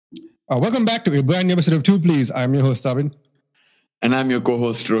Welcome back to a brand new episode of Two Please. I'm your host, Abhin. And I'm your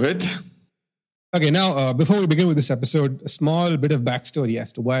co-host, Rohit. Okay, now, before we begin with this episode, a small bit of backstory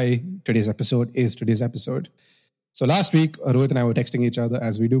as to why today's episode is today's episode. So last week, Rohit and I were texting each other,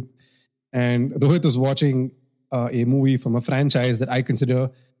 as we do. And Rohit was watching a movie from a franchise that I consider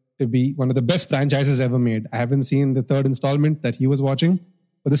to be one of the best franchises ever made. I haven't seen the third installment that he was watching.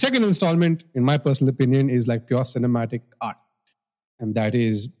 But the second installment, in my personal opinion, is like pure cinematic art. And that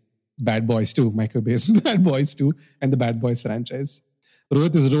is Bad Boys 2, Michael Bay's Bad Boys 2 and the Bad Boys franchise.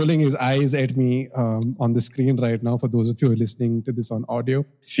 Rohit is rolling his eyes at me on the screen right now for those of you who are listening to this on audio.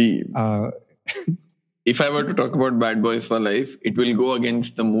 See, if I were to talk about Bad Boys for Life, it will go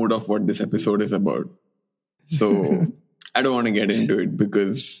against the mood of what this episode is about. So I don't want to get into it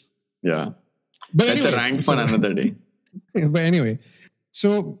because, but that's a rant for another day. But anyway,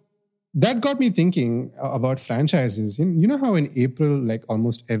 so that got me thinking about franchises. You know how in April, like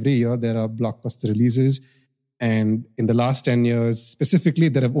almost every year, there are blockbuster releases. And in the last 10 years, specifically,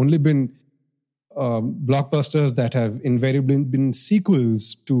 there have only been blockbusters that have invariably been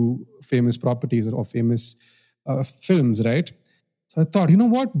sequels to famous properties or famous films, right? So I thought, you know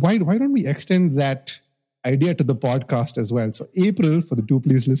what? Why don't we extend that idea to the podcast as well? So April, for the Two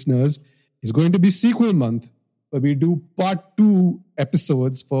Please listeners, is going to be sequel month, where we do part 2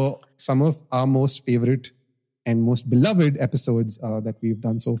 episodes for some of our most favorite and most beloved episodes that we've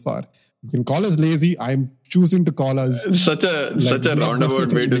done so far. You can call us lazy. I'm choosing to call us such a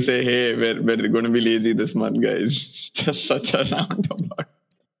roundabout way to say, hey, we're going to be lazy this month, guys. Just such a roundabout.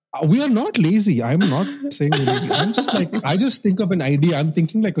 We are not lazy. I'm not saying we're lazy. I'm just like, I just think of an idea. I'm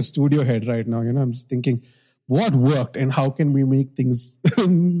thinking like a studio head right now. You know, I'm just thinking what worked and how can we make things,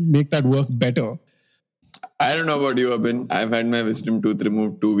 make that work better. I don't know about you, Abhin. I've had my wisdom tooth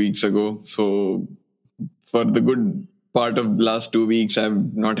removed 2 weeks ago. So for the good part of the last 2 weeks,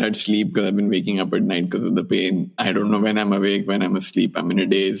 I've not had sleep because I've been waking up at night because of the pain. I don't know when I'm awake, when I'm asleep. I'm in a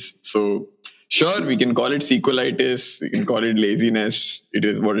daze. So sure, we can call it sequelitis. We can call it laziness. It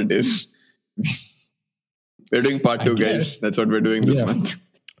is what it is. We're doing part 2, guys. That's what we're doing this month.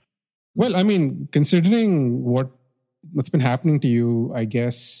 Well, I mean, considering what's been happening to you, I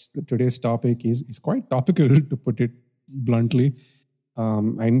guess today's topic is quite topical, to put it bluntly.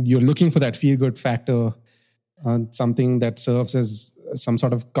 And you're looking for that feel-good factor, something that serves as some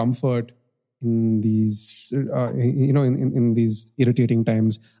sort of comfort in these, in these irritating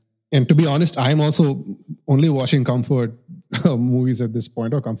times. And to be honest, I'm also only watching comfort movies at this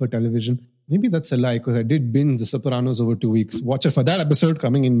point, or comfort television. Maybe that's a lie, because I did binge The Sopranos over 2 weeks. Watch it for that episode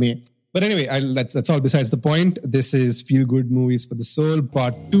coming in May. But anyway, that's all besides the point. This is Feel Good Movies for the Soul,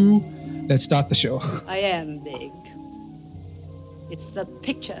 part 2. Let's start the show. I am big. It's the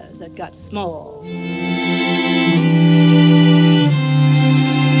pictures that got small.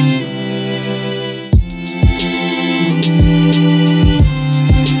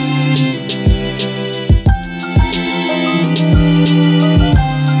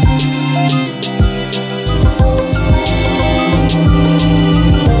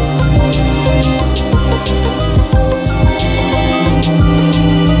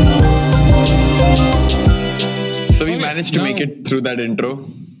 To make it through that intro.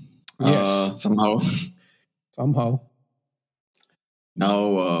 Yes. Somehow.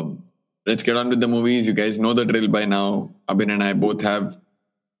 Now, let's get on with the movies. You guys know the drill by now. Abhin and I both have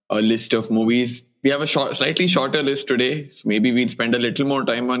a list of movies. We have a slightly shorter list today. So maybe we'll spend a little more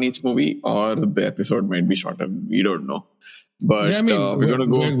time on each movie, or the episode might be shorter. We don't know. But we're going to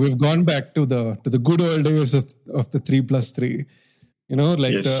go. We've gone back to the good old days of the 3+3. You know,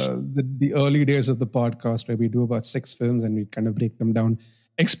 like the early days of the podcast, where we do about 6 films and we kind of break them down.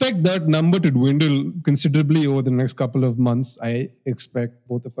 Expect that number to dwindle considerably over the next couple of months. I expect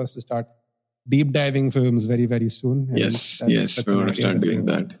both of us to start deep diving films very, very soon. And yes, we want to start doing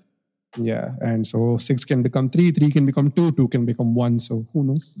that. Yeah, and so 6 can become 3, 3 can become 2, 2 can become 1. So who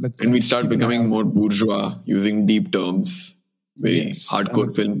knows? And we start becoming more bourgeois, using deep terms, very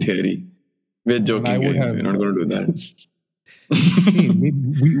hardcore film theory. We're joking, guys. We're not going to do that. Hey,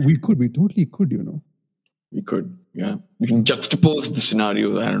 we totally could, you know. We could, yeah. We can juxtapose the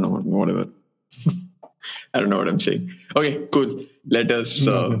scenarios. I don't know, whatever. I don't know what I'm saying. Okay, cool. Let us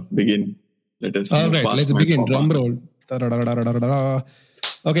begin. All right, let's begin. Drum roll.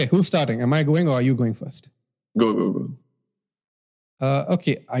 Okay, who's starting? Am I going or are you going first? Go.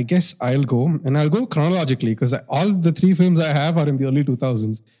 Okay, I guess I'll go. And I'll go chronologically, because all the 3 films I have are in the early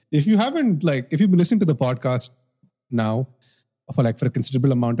 2000s. If you've been listening to the podcast now, for a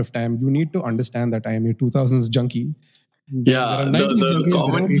considerable amount of time, you need to understand that I am a 2000s junkie. Yeah, the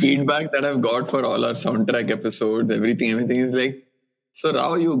common feedback that I've got for all our soundtrack episodes, everything is like, So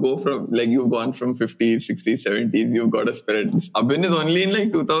now you've gone from 50s, 60s, 70s, you've got a spread. Abhin is only in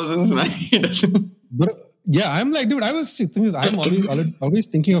like 2000s, man. He doesn't. Yeah, I'm like, dude, I'm always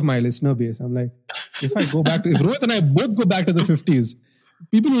thinking of my listener base. I'm like, if Rohit and I both go back to the 50s,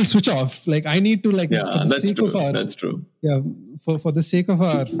 people will switch off. Like, I need to, like, Yeah, that's true. That's true. Yeah, for the sake of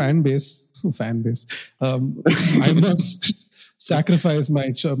our fan base, I must sacrifice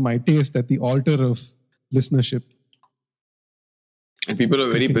my taste at the altar of listenership. And people are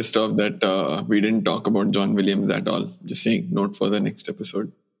very pissed off that we didn't talk about John Williams at all. Just saying, note for the next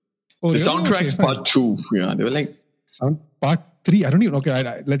episode. Oh, the really? soundtrack's Okay, part 2. Yeah, they were like... Part 3? I don't even...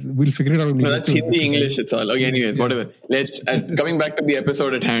 Okay, we'll figure it out. No, that's Hindi, English, it's all. Okay, anyways, whatever. Coming back to the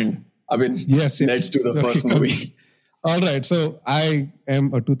episode at hand. Abhin, yes. Let's do the first movie. All right, so I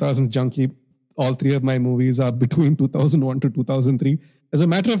am a 2000s junkie. All three of my movies are between 2001 to 2003. As a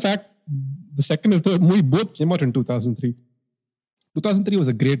matter of fact, the second and third movie both came out in 2003. 2003 was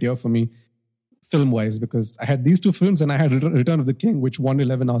a great year for me, film-wise, because I had these two films and I had Return of the King, which won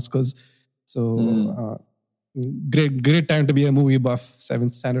 11 Oscars. So great time to be a movie buff,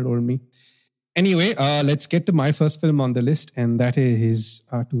 7th standard old me. Anyway, let's get to my first film on the list, and that is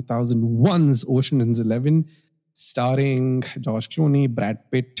 2001's Ocean's 11, starring George Clooney, Brad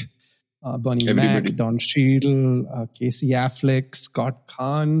Pitt, Bernie Mac, Don Cheadle, Casey Affleck, Scott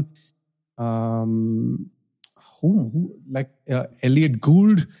Kahn, Elliot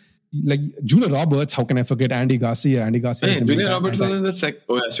Gould, like Julia Roberts. How can I forget Andy Garcia? Julia Roberts was in the second.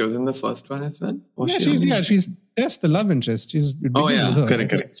 Oh yeah, she was in the first one as well. She's Tess, the love interest.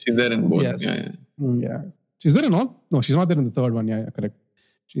 Correct. She's there in both. Yes. Yeah. She's there in all. No, she's not there in the third one. Yeah, correct.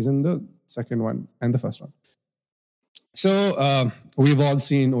 She's in the second one and the first one. So we've all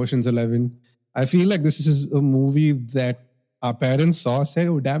seen Ocean's 11. I feel like this is a movie that our parents saw, said,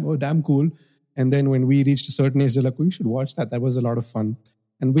 "Oh damn cool." And then when we reached a certain age, they're like, "Oh, you should watch that. That was a lot of fun."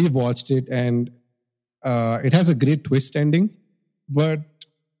 And we've watched it, and it has a great twist ending, but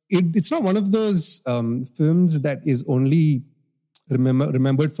it's not one of those films that is only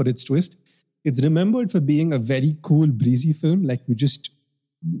remembered for its twist. It's remembered for being a very cool, breezy film. Like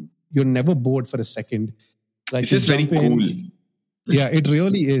you're never bored for a second. Like, it's just very cool. Yeah, it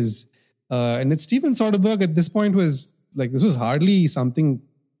really is. And it's Steven Soderbergh at this point was like, this was hardly something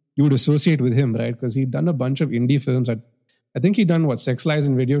you would associate with him, right? Because he'd done a bunch of indie films. I think he'd done Sex, Lies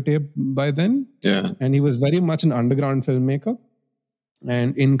and Videotape by then. Yeah. And he was very much an underground filmmaker.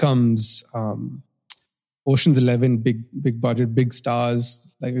 And in comes Ocean's 11, big budget, big stars.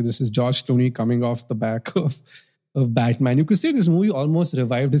 Like, this is George Clooney coming off the back of Batman. You could say this movie almost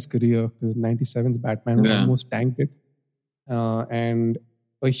revived his career, because 97's Batman almost tanked it. And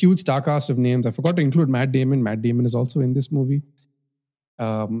a huge star cast of names. I forgot to include Matt Damon. Matt Damon is also in this movie.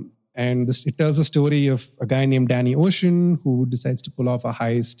 And it tells the story of a guy named Danny Ocean who decides to pull off a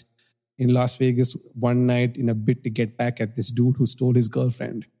heist in Las Vegas one night in a bid to get back at this dude who stole his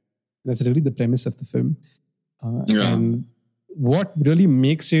girlfriend. That's really the premise of the film. And what really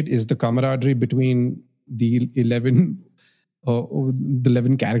makes it is the camaraderie between the 11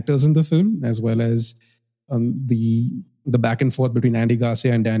 characters in the film, as well as the back and forth between Andy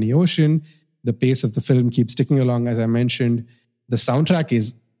Garcia and Danny Ocean. The pace of the film keeps ticking along, as I mentioned. The soundtrack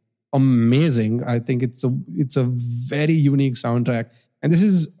is amazing. I think it's a very unique soundtrack, and this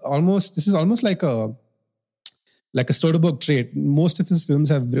is almost like a Soderbergh trait. Most of his films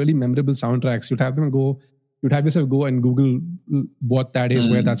have really memorable soundtracks. You'd have yourself go and Google what that is,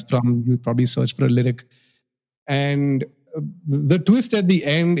 where that's from. You'd probably search for a lyric, and the twist at the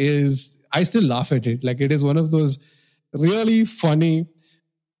end is, I still laugh at it. Like, it is one of those really funny,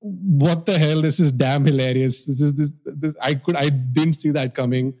 what the hell, this is damn hilarious. This I didn't see that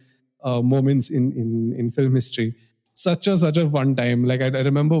coming moments in film history. Such a fun time. Like, I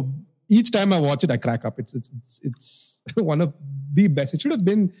remember each time I watch it, I crack up. It's one of the best. It should have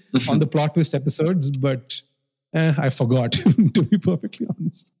been on the plot twist episodes, but I forgot, to be perfectly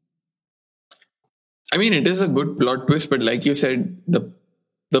honest. I mean, it is a good plot twist, but like you said,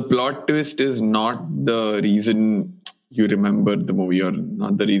 the plot twist is not the reason you remember the movie, or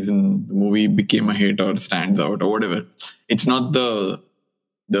not the reason the movie became a hit or stands out or whatever. It's not the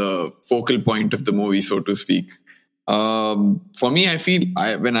focal point of the movie, so to speak. For me, I feel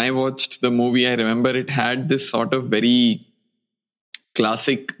when I watched the movie, I remember it had this sort of very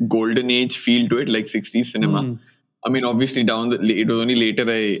classic golden age feel to it, like 60s cinema. I mean, obviously it was only later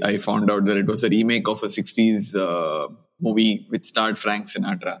I found out that it was a remake of a 60s movie which starred Frank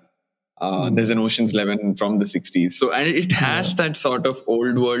Sinatra. There's an Ocean's 11 from the 60s. So, and it has that sort of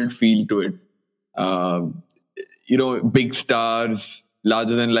old world feel to it. Big stars,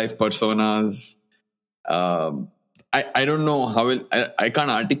 larger than life personas. I don't know how I can't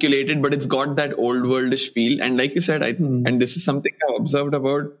articulate it, but it's got that old worldish feel. And like you said, and this is something I've observed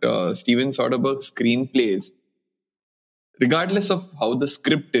about Steven Soderbergh's screenplays. Regardless of how the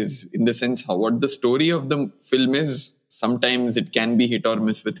script is, in the sense how what the story of the film is, sometimes it can be hit or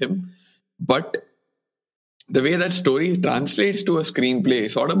miss with him. But the way that story translates to a screenplay,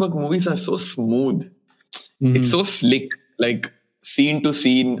 Soderbergh movies are so smooth. It's so slick, like scene to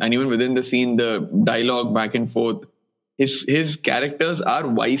scene, and even within the scene, the dialogue back and forth. His characters are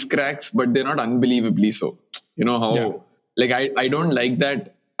wisecracks, but they're not unbelievably so. You know how, like, I don't like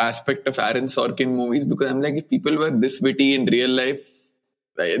that aspect of Aaron Sorkin movies, because I'm like, if people were this witty in real life,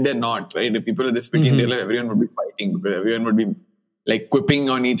 right, they're not, right? If people are this witty in real life, everyone would be fighting, because everyone would be like quipping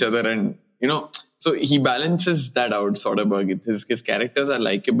on each other, and so he balances that out. Soderbergh, his characters are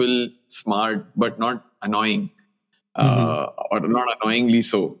likable, smart, but not annoying, or not annoyingly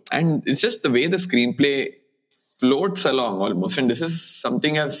so. And it's just the way the screenplay floats along almost. And this is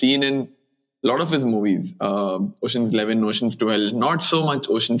something I've seen in a lot of his movies. Ocean's 11, Ocean's 12, not so much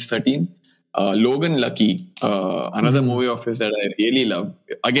Ocean's 13. Logan Lucky, another movie of his that I really love.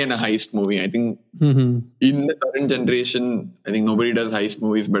 Again, a heist movie. I think in the current generation, I think nobody does heist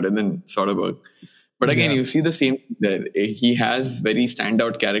movies better than Soderbergh. But again, you see the same thing there. He has very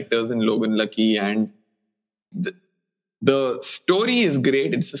standout characters in Logan Lucky, and the story is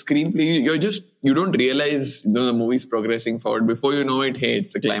great. It's a screenplay. You don't realize the movie's progressing forward. Before you know it, hey,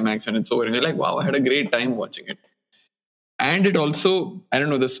 it's the climax and it's over. And you're like, wow, I had a great time watching it. And it also, I don't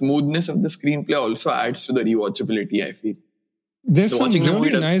know, the smoothness of the screenplay also adds to the rewatchability, I feel. There's some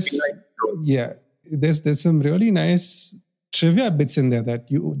really nice, there's some really nice trivia bits in there that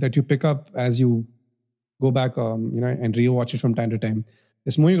you pick up as you go back, and rewatch it from time to time.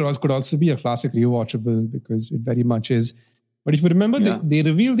 This movie could also be a classic rewatchable, because it very much is. But if you remember, they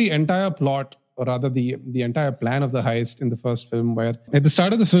reveal the entire plot, or rather the entire plan of the heist in the first film, where at the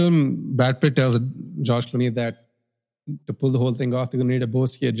start of the film, Brad Pitt tells George Clooney that to pull the whole thing off, they're going to need a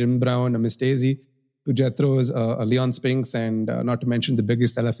Boski, a Jim Brown, a Miss Daisy, two Jethros, a Leon Spinks, and not to mention the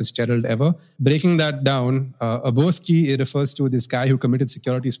biggest Ella Fitzgerald ever. Breaking that down, a Boski refers to this guy who committed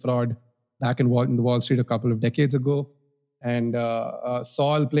securities fraud back in the Wall Street a couple of decades ago. And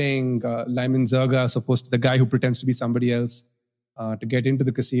Saul playing Lyman Zerga, as opposed to the guy who pretends to be somebody else to get into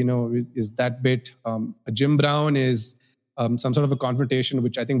the casino, is that bit. A Jim Brown is some sort of a confrontation,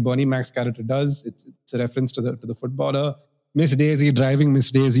 which I think Bernie Mac's character does. It's a reference to the footballer. Miss Daisy, driving Miss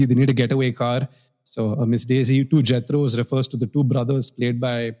Daisy, they need a getaway car. So Miss Daisy, two Jethros refers to the two brothers played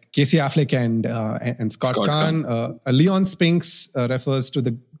by Casey Affleck and Scott Caan. Leon Spinks refers to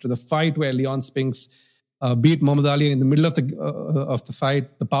the fight where Leon Spinks beat Muhammad Ali, and in the middle of the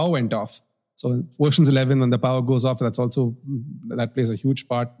fight, the power went off. So Ocean's 11, when the power goes off, that plays a huge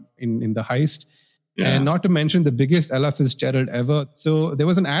part in the heist. Yeah. And not to mention the biggest Ella Fitzgerald ever. So there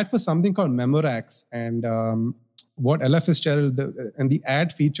was an ad for something called Memorax, and what Ella Fitzgerald, and the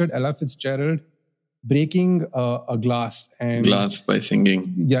ad featured Ella Fitzgerald breaking a glass by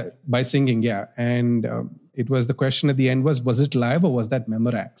singing. Yeah, by singing. Yeah, and it was, the question at the end was it live or was that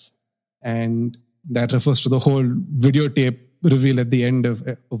Memorax? And that refers to the whole videotape reveal at the end of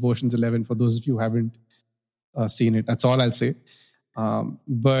Ocean's 11. For those of you who haven't seen it, that's all I'll say.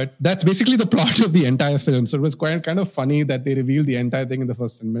 But that's basically the plot of the entire film. So it was quite kind of funny that they revealed the entire thing in the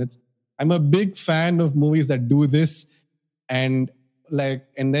first 10 minutes. I'm a big fan of movies that do this and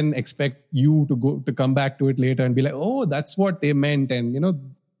then expect you to come back to it later and be like, oh, that's what they meant. And,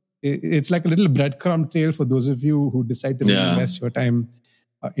 it's like a little breadcrumb trail for those of you who decide to really invest your time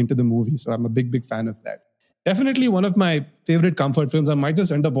into the movie. So I'm a big, big fan of that. Definitely one of my favorite comfort films. I might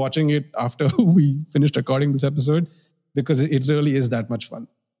just end up watching it after we finished recording this episode, because it really is that much fun.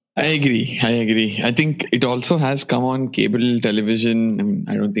 I agree. I think it also has come on cable television. I mean,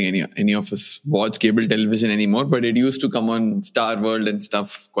 I don't think any of us watch cable television anymore, but it used to come on Star World and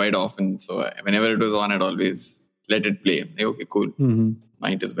stuff quite often. So whenever it was on, I'd always let it play. Like, okay, cool. Mm-hmm.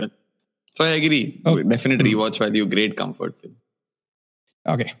 Might as well. So I agree. Oh. Definite rewatch value. Great comfort film.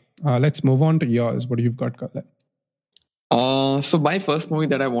 Okay. Let's move on to yours. What do you've got, Colin? So my first movie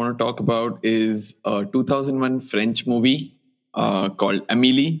that I want to talk about is a 2001 French movie called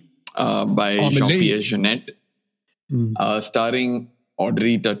Amélie by Jean-Pierre Jeunet, starring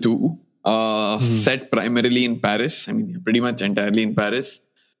Audrey Tautou, set primarily in Paris. I mean, pretty much entirely in Paris.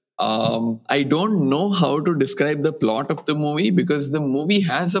 I don't know how to describe the plot of the movie, because the movie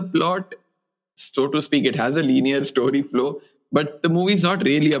has a plot, so to speak. It has a linear story flow, but the movie is not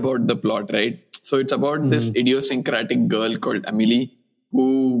really about the plot, right? So it's about this idiosyncratic girl called Amélie,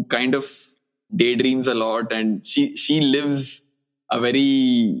 who kind of daydreams a lot, and she lives a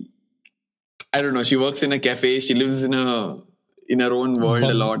very I don't know. She works in a cafe. She lives in her own world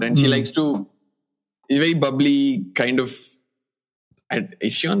a lot, and she likes to. She's very bubbly, kind of.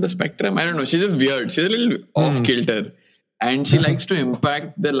 Is she on the spectrum? I don't know. She's just weird. She's a little off kilter, and she likes to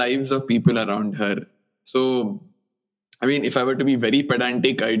impact the lives of people around her. So, I mean, if I were to be very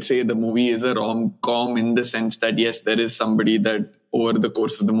pedantic, I'd say the movie is a rom-com in the sense that yes, there is somebody that over the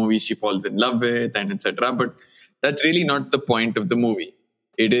course of the movie she falls in love with, and etc. But that's really not the point of the movie.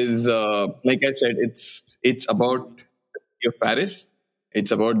 It is, like I said, it's about the city of Paris.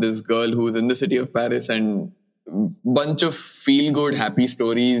 It's about this girl who's in the city of Paris, and bunch of feel-good, happy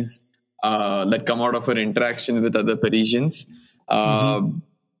stories that come out of her interactions with other Parisians.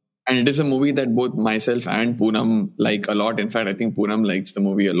 And it is a movie that both myself and Poonam like a lot. In fact, I think Poonam likes the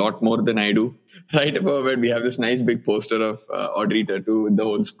movie a lot more than I do. Right above it, we have this nice big poster of Audrey Tautou with the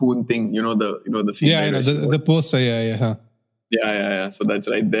whole spoon thing. The scene. Yeah, I know the poster. Yeah, huh. Yeah. So that's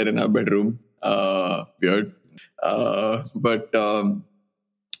right there in our bedroom. Weird. But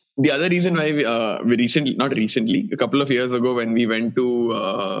the other reason why not recently, a couple of years ago when we went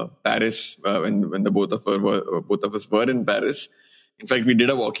to Paris, when the both of us were in Paris. In fact, we did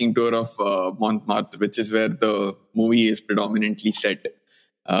a walking tour of Montmartre, which is where the movie is predominantly set.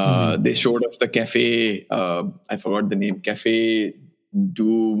 They showed us the cafe. I forgot the name, Cafe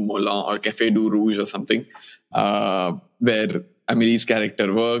du Moulin or Cafe du Rouge or something, where Amelie's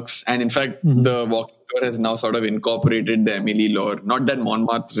character works. And in fact, the walking tour has now sort of incorporated the Amélie lore. Not that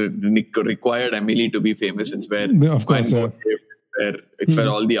Montmartre required Amélie to be famous. It's where of course, it's where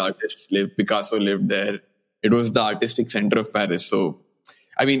all the artists live. Picasso lived there. It was the artistic center of Paris. So,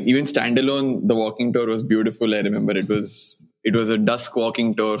 I mean, even standalone, the walking tour was beautiful. I remember it was a dusk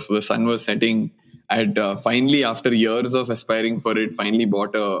walking tour. So the sun was setting. I had finally, after years of aspiring for it, finally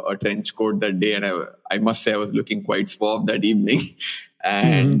bought a trench coat that day. And I must say I was looking quite suave that evening.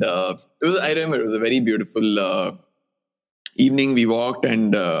 And I remember it was a very beautiful evening. We walked,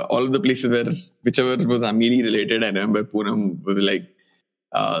 and all of the places whichever was Amélie related, I remember Poonam was like,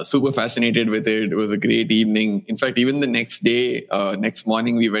 super fascinated with it. It was a great evening. In fact, even the next day, next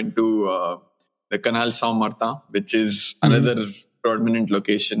morning, we went to the Canal Saint-Martin, which is another prominent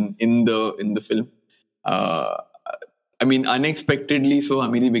location in the film. I mean, unexpectedly, so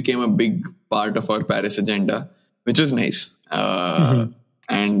Amélie became a big part of our Paris agenda, which was nice.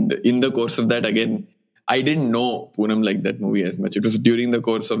 And in the course of that, again, I didn't know Poonam liked that movie as much. It was during the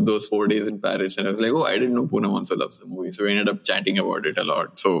course of those 4 days in Paris. And I was like, I didn't know Poonam also loves the movie. So we ended up chatting about it a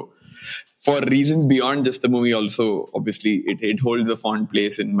lot. So for reasons beyond just the movie also, obviously, it holds a fond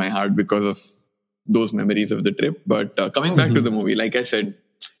place in my heart because of those memories of the trip. But coming back to the movie, like I said,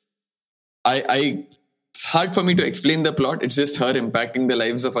 it's hard for me to explain the plot. It's just her impacting the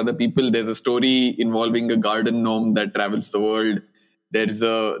lives of other people. There's a story involving a garden gnome that travels the world. There's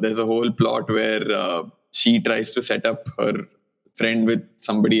a whole plot where she tries to set up her friend with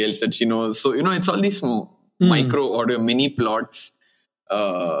somebody else that she knows. So, it's all these micro or mini plots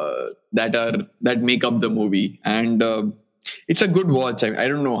that make up the movie. And it's a good watch. I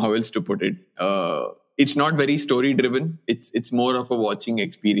don't know how else to put it. It's not very story driven. It's more of a watching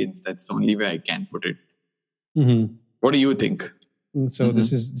experience. That's the only way I can put it. What do you think? So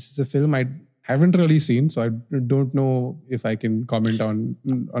this is a film I haven't really seen, so I don't know if I can comment on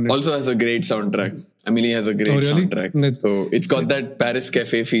it. Also has a great soundtrack. Amélie has a great soundtrack. So it's got that Paris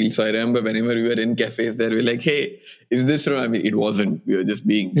cafe feel. So I remember whenever we were in cafes there, we were like, hey, is this from? I mean, it wasn't. We were just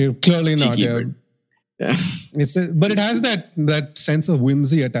being clearly cheeky, not. Yeah. But it has that sense of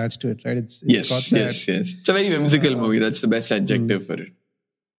whimsy attached to it, right? It's got that. Yes. It's a very whimsical movie. That's the best adjective for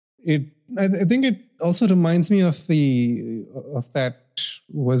it. I think it also reminds me of that.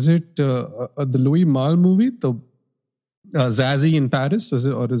 Was it the Louis Malle movie, the Zazie in Paris? Is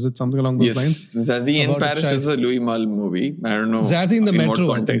it something along those lines? Zazie in Paris is a Louis Malle movie. I don't know. Zazie in the Metro.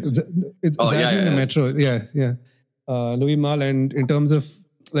 What context? It's Zazie in the Metro. Yeah. Louis Malle, and in terms of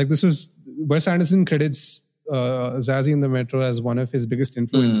this was Wes Anderson credits Zazie in the Metro as one of his biggest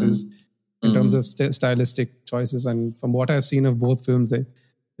influences in terms of stylistic choices. And from what I've seen of both films,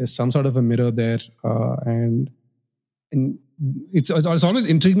 there's some sort of a mirror there, and it's always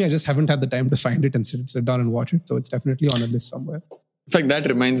intrigued me. I just haven't had the time to find it and sit down and watch it. So it's definitely on a list somewhere. In fact, that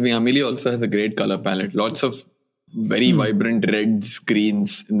reminds me, Amélie also has a great color palette. Lots of very vibrant reds,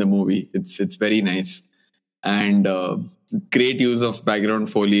 greens in the movie. It's very nice. And great use of background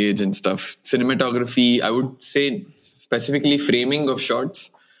foliage and stuff. Cinematography, I would say specifically framing of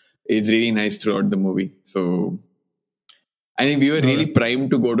shots is really nice throughout the movie. So I think we were really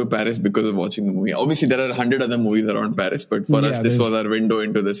primed to go to Paris because of watching the movie. Obviously, there are 100 other movies around Paris, but for us, this was our window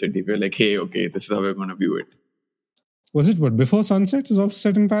into the city. We were like, hey, okay, this is how we're going to view it. Was it Before Sunset is also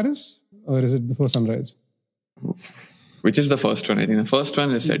set in Paris? or is it Before Sunrise? Which is the first one? I think the first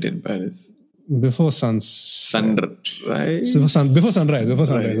one is set in Paris. Before Sunrise. Sunrise. Before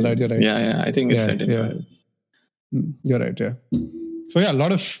Sunrise. Right, you're right. Yeah. I think it's set in Paris. You're right. Yeah. So yeah, a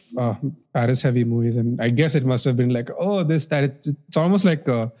lot of Paris heavy movies, and I guess it must have been like, oh, this, that. It's almost like.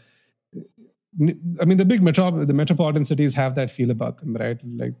 I mean, the metropolitan cities have that feel about them, right?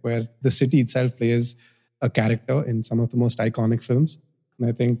 Like where the city itself plays a character in some of the most iconic films. And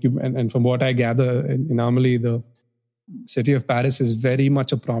I think, and from what I gather, normally the city of Paris is very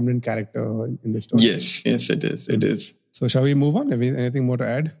much a prominent character in the story. Yes, it is. It is. So shall we move on? Anything more to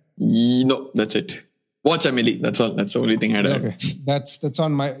add? No, that's it. Watch Amelie. That's all. That's the only thing I'd add. Okay, that's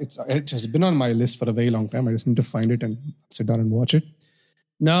on my. It has been on my list for a very long time. I just need to find it and sit down and watch it.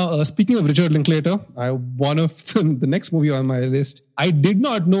 Now, speaking of Richard Linklater, one of the next movie on my list, I did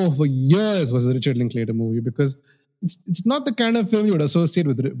not know for years was a Richard Linklater movie because it's not the kind of film you would associate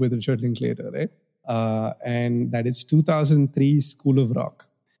with Richard Linklater, right? And that is 2003 School of Rock.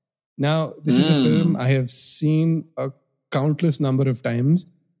 Now, this is a film I have seen a countless number of times.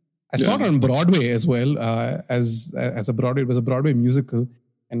 I saw it on Broadway as well as a Broadway. It was a Broadway musical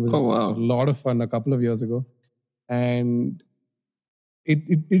and was a lot of fun a couple of years ago. And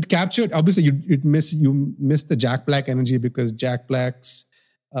it captured, obviously you miss the Jack Black energy because Jack Black's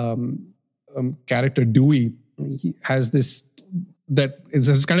character Dewey, he has this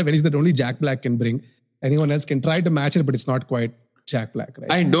kind of energy that only Jack Black can bring. Anyone else can try to match it, but it's not quite Jack Black,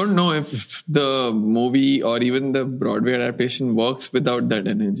 right? I don't know if the movie or even the Broadway adaptation works without that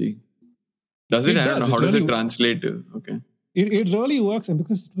energy. Does it? I don't know. How does it translate to? Okay. It really works, and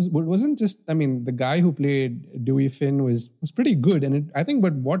because it wasn't just, I mean, the guy who played Dewey Finn was pretty good, and I think,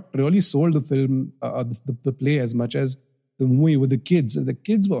 but what really sold the film, the play as much as the movie, with the kids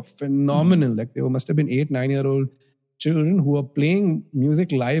were phenomenal. Like they must have been 8-9-year-old children who were playing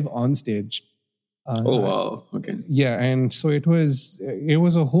music live on stage. Wow! Okay. Yeah, and so it was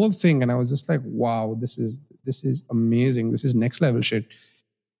a whole thing, and I was just like, wow, this is amazing. This is next level shit.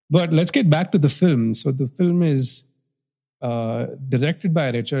 But let's get back to the film. So the film is directed by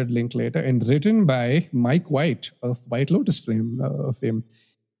Richard Linklater and written by Mike White of White Lotus fame.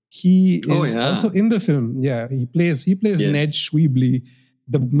 He is also in the film. Yeah, he plays Ned Schwebley,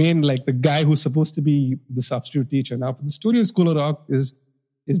 the main, like the guy who's supposed to be the substitute teacher. Now, for the story of School of Rock is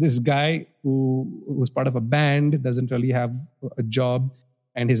this guy who was part of a band, doesn't really have a job,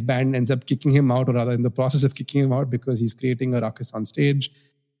 and his band ends up kicking him out, or rather in the process of kicking him out because he's creating a ruckus on stage.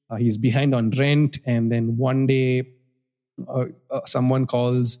 He's behind on rent, and then one day someone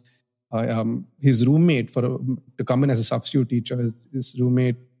calls his roommate to come in as a substitute teacher. His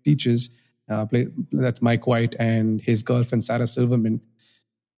roommate teaches, that's Mike White, and his girlfriend Sarah Silverman.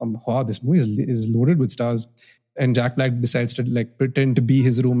 Wow, this movie is loaded with stars. And Jack Black decides to like pretend to be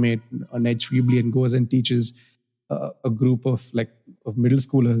his roommate, Ned Schwebley, and goes and teaches a group of middle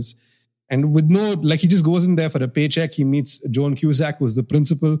schoolers. And with he just goes in there for a paycheck. He meets Joan Cusack, who's the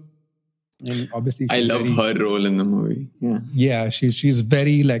principal. And obviously, I love her role in the movie. Yeah, she's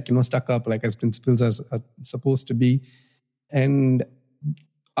very stuck up, like as principals are supposed to be. And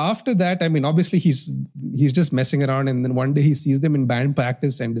after that, I mean, obviously he's just messing around, and then one day he sees them in band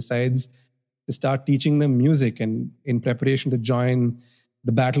practice and decides to start teaching them music, and in preparation to join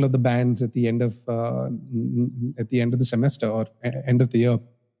the battle of the bands at the end of the semester or end of the year.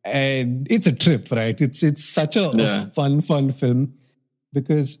 And it's a trip, right? It's such a fun film,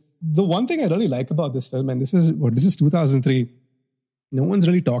 because the one thing I really like about this film, and this is 2003, no one's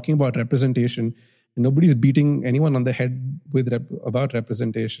really talking about representation. Nobody's beating anyone on the head about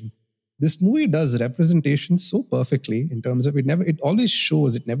representation. This movie does representation so perfectly in terms of it always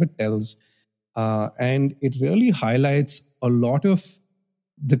shows, it never tells. And it really highlights a lot of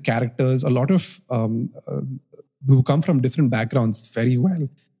the characters, a lot of who come from different backgrounds very well,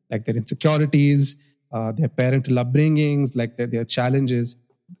 like their insecurities, their parental upbringings, like their challenges.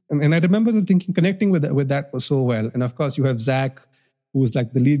 And I remember connecting with that so well. And of course, you have Zach, who's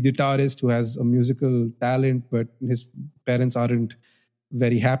like the lead guitarist, who has a musical talent, but his parents aren't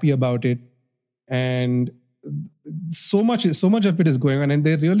very happy about it. And so much of it is going on. And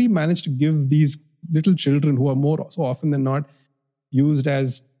they really managed to give these little children, who are so often than not used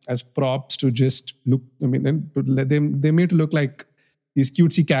as props to just look, I mean, they made to look like these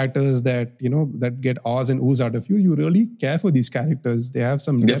cutesy characters that, that get ahs and oohs out of you. You really care for these characters. They have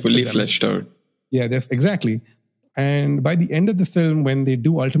some They're fully fleshed out. Yeah, exactly. And by the end of the film, when they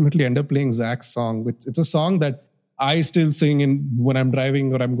do ultimately end up playing Zach's song, it's a song that I still sing when I'm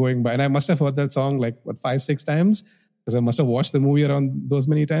driving or I'm going by. And I must have heard that song 5-6 times, because I must have watched the movie around those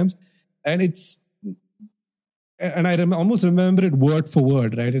many times. And and I almost remember it word for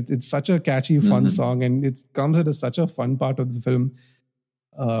word, right? It's such a catchy, fun song, and it comes at such a fun part of the film.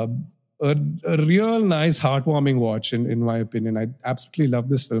 Uh, a real nice, heartwarming watch, in my opinion. I absolutely love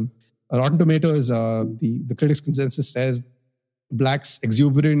this film. Rotten Tomatoes, the critics' consensus says Black's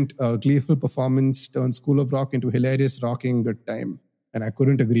exuberant, gleeful performance turns School of Rock into hilarious, rocking good time. And I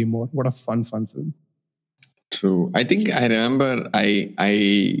couldn't agree more. What a fun film. True. I think I remember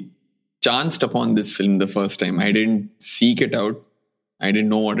I chanced upon this film the first time. I didn't seek it out. I didn't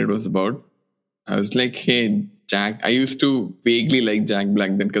know what it was about. I was like, hey, Jack. I used to vaguely like Jack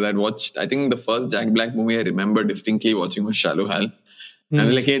Black then because I'd watched, I think the first Jack Black movie I remember distinctly watching was Shallow Hal. I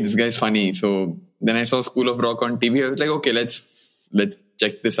was like, hey, this guy's funny. So then I saw School of Rock on TV. I was like, okay, let's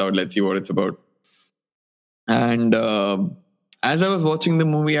check this out. Let's see what it's about. And as I was watching the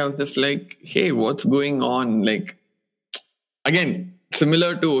movie, I was just like, hey, what's going on? Like, again,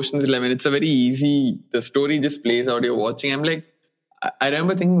 similar to Ocean's 11, it's a very easy, the story just plays out, you're watching. I'm like, I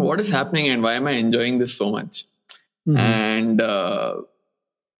remember thinking, what is happening and why am I enjoying this so much? And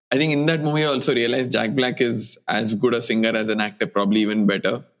I think in that movie, I also realized Jack Black is as good a singer as an actor, probably even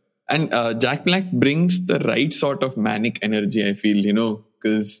better. And Jack Black brings the right sort of manic energy, I feel,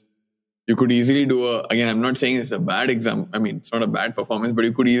 because you could easily do again, I'm not saying it's a bad example. I mean, it's not a bad performance, but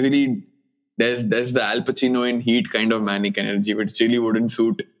you could easily, there's the Al Pacino in Heat kind of manic energy, which really wouldn't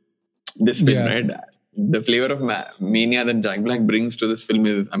suit this film, right? The flavor of mania that Jack Black brings to this film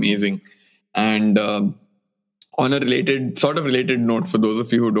is amazing. And on a related note, for those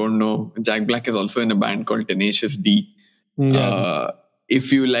of you who don't know, Jack Black is also in a band called Tenacious D.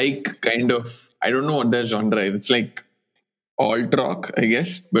 If you like kind of, I don't know what their genre is. It's like alt rock, I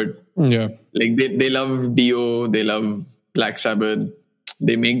guess. But like they love Dio, they love Black Sabbath.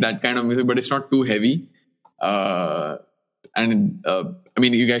 They make that kind of music, but it's not too heavy. I mean,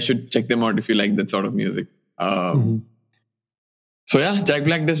 you guys should check them out if you like that sort of music. So yeah, Jack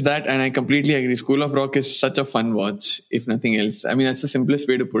Black does that, and I completely agree. School of Rock is such a fun watch, if nothing else. I mean, that's the simplest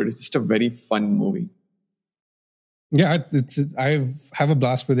way to put it. It's just a very fun movie. Yeah, I have a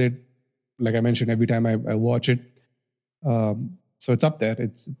blast with it. Like I mentioned, every time I watch it, so it's up there.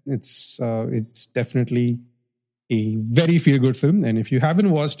 It's definitely a very feel good film. And if you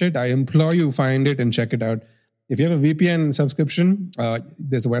haven't watched it, I implore you find it and check it out. If you have a VPN subscription,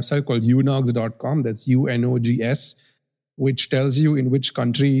 there's a website called unogs.com. That's UNOGS, which tells you in which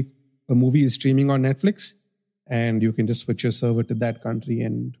country a movie is streaming on Netflix, and you can just switch your server to that country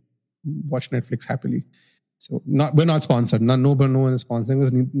and watch Netflix happily. So we're not sponsored. No one is sponsoring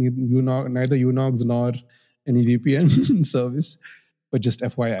us. Neither Unogs nor any VPN service. But just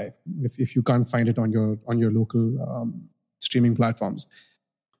FYI, if you can't find it on your local streaming platforms.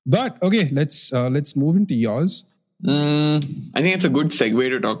 But okay, let's move into yours. I think it's a good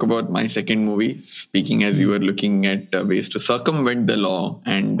segue to talk about my second movie. Speaking as you were looking at ways to circumvent the law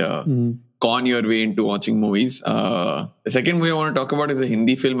and con your way into watching movies. The second movie I want to talk about is a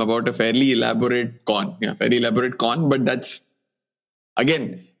Hindi film about a fairly elaborate con. Yeah, very elaborate con, but that's,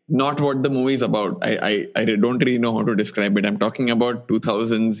 again, not what the movie is about. I don't really know how to describe it. I'm talking about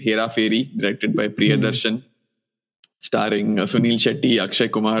 2000's Hera Fairy, directed by Priyadarshan, starring Sunil Shetty, Akshay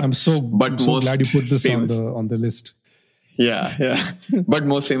Kumar. I'm so glad you put this on the list. Yeah. But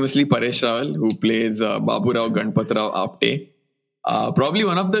most famously, Paresh Rawal, who plays Baburao Ganpatrao Apte. Probably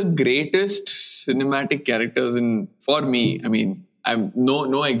one of the greatest cinematic characters for me. I mean, I'm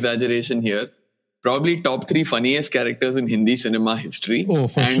no exaggeration here. Probably top 3 funniest characters in Hindi cinema history. Oh,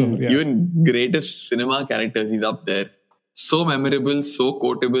 for sure. Yeah. Even greatest cinema characters, he's up there. So memorable, so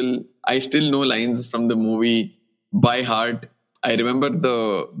quotable. I still know lines from the movie by heart. I remember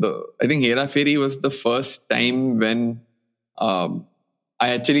I think Hera Fairy was the first time when I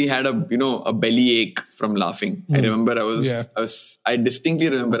actually had a belly ache from laughing. I remember I distinctly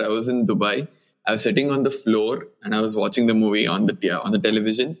remember I was in Dubai. I was sitting on the floor and I was watching the movie on the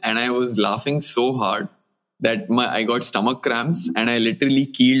television, and I was laughing so hard that I got stomach cramps and I literally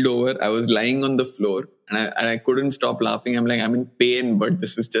keeled over. I was lying on the floor and I couldn't stop laughing. I'm like, I'm in pain, but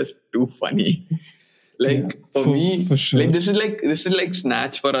this is just too funny. For me, sure. this is like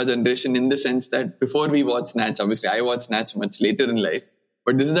Snatch for our generation, in the sense that before we watch Snatch, obviously I watched Snatch much later in life,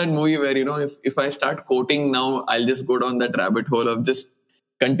 but this is that movie where, if I start quoting now, I'll just go down that rabbit hole of just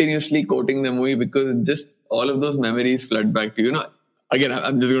continuously quoting the movie, because just all of those memories flood back to, again,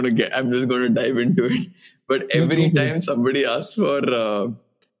 I'm just going to dive into it. But every time somebody asks for,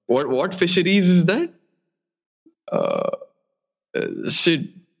 what fisheries is that?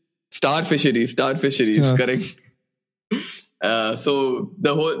 Star fisheries, correct. So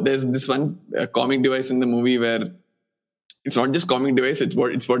there's this one comic device in the movie where it's not just comic device, it's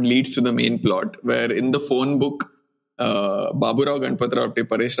what leads to the main plot, where in the phone book, Baburao Ganpatrao Apte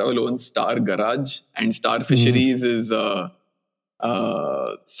Paresh Rawal owns Star Garage, and Star Fisheries is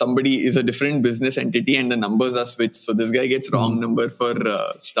somebody is a different business entity, and the numbers are switched. So this guy gets wrong number for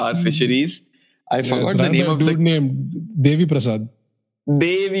Star Fisheries. I forgot the name of dude named Devi Prasad.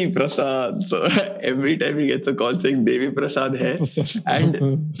 Devi Prasad. So every time he gets a call saying Devi Prasad hai. And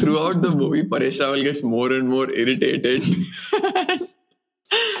throughout the movie, Paresh Rawal gets more and more irritated.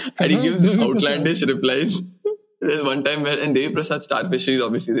 And he gives outlandish replies. There's one time where, and Devi Prasad Star Fisheries,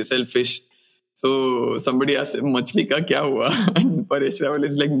 obviously, they sell fish. So somebody asked him, मछली का क्या हुआ? And Paresh Rawal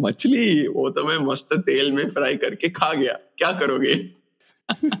is like, मछली, वो तो मैं मस्त तेल में फ्राई करके खा गया. क्या करोगे?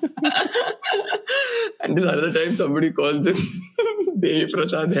 And this other time somebody calls him Devi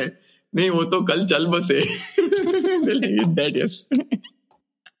Prasad hai. नहीं वो तो कल चल बसे. They're like, is that yes?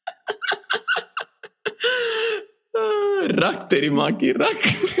 रख तेरी माँ की रख.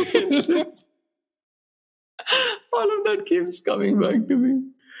 All of that keeps coming back to me.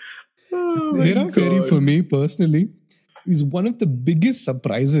 Hera Fairy for me personally is one of the biggest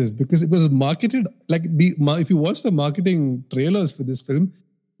surprises because it was marketed like if you watch the marketing trailers for this film,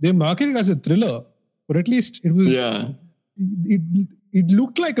 they marketed it as a thriller, or at least it was. Yeah. It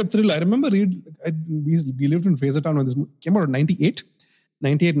looked like a thriller. I remember we lived in Frasertown when this came out in 98,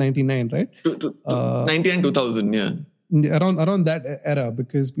 99, right? 90 and 2000, yeah. Around that era,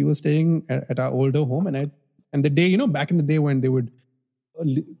 because we were staying at our older home, and the day, back in the day when they would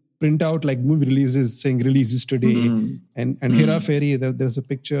print out like movie releases saying releases today, and Hera Fairy, there's a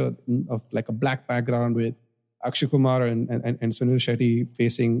picture of like a black background with Akshay Kumar and Sunil Shetty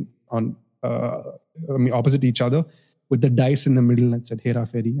facing on opposite each other with the dice in the middle, and said Hera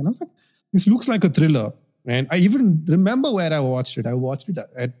Fairy, and I was like, this looks like a thriller. And I even remember where I watched it. I watched it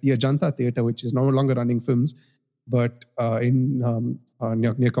at the Ajanta Theatre, which is no longer running films, but in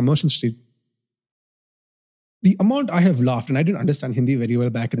near Commercial Street. The amount I have laughed, and I didn't understand Hindi very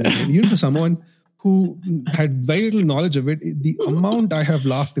well back in the day, even for someone who had very little knowledge of it, the amount I have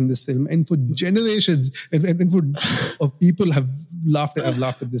laughed in this film, and for generations of people have laughed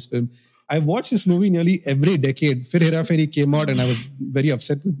at this film. I've watched this movie nearly every decade. Fir Hera Fairy came out, and I was very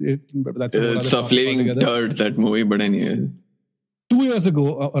upset with it. But that's it's a flaming turd, that movie, but anyway. 2 years ago,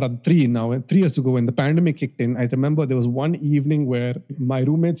 or rather 3 years ago, when the pandemic kicked in, I remember there was one evening where my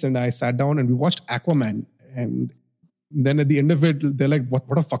roommates and I sat down and we watched Aquaman. And then at the end of it, they're like,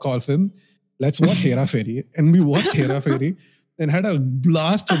 what a fuck all film. Let's watch Hera Fairy. And we watched Hera Fairy and had a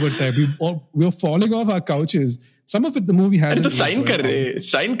blast over time. We were falling off our couches. Some of it, the movie has. Sign kar.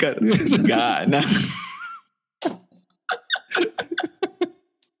 Gana.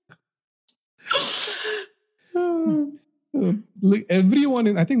 Like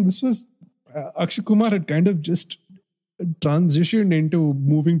everyone, I think this was Akshay Kumar had kind of just transitioned into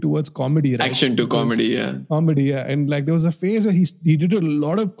moving towards comedy, right? Action to comedy, yeah. Comedy, yeah. And like there was a phase where he did a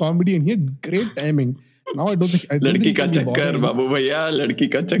lot of comedy and he had great timing. Now I don't think. Ladki ka chakkar, babu bhaiya,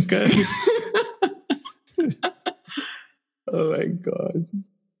 ladki ka chakkar. Oh my God.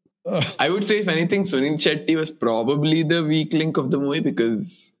 I would say, if anything, Sunil Shetty was probably the weak link of the movie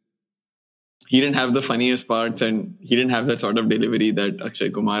because he didn't have the funniest parts and he didn't have that sort of delivery that Akshay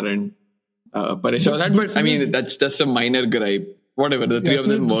Kumar and Paresh Rawal had. But I mean, that's just a minor gripe. Whatever, the three of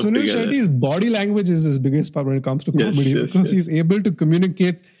them work Sunil together. Shetty's body language is his biggest part when it comes to comedy because he's able to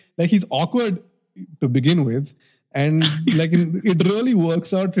communicate. Like, he's awkward to begin with. And like it really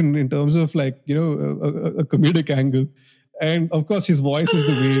works out in terms of like, a comedic angle. And of course, his voice is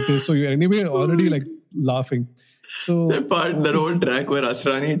the way it is. So you're anyway already like laughing. So that whole track where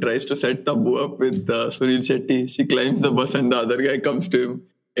Asrani tries to set Tabu up with Sunil Shetty. She climbs the bus and the other guy comes to him.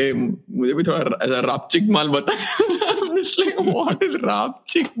 Hey, मुझे भी थोड़ा ऐसा rapchick माल बता. I'm just like, what is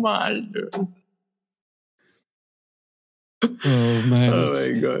rapchick mall, dude? Oh man! Oh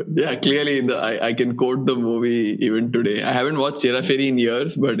my God! Yeah, clearly I can quote the movie even today. I haven't watched Hera Fairy in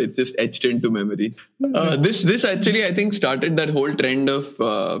years, but it's just etched into memory. This actually, I think, started that whole trend of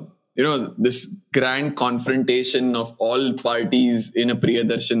this grand confrontation of all parties in a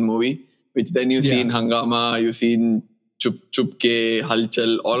Priyadarshan movie, which then you see in Hangama, you see in Chupke,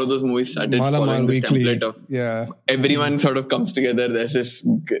 Halchal. All of those movies started following this template of everyone sort of comes together. There's this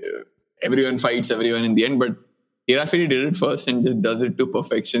everyone fights everyone in the end, but Hera Fairy did it first and just does it to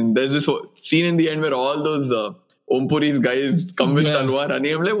perfection. There's this scene in the end where all those Ompuri's guys come with Talwar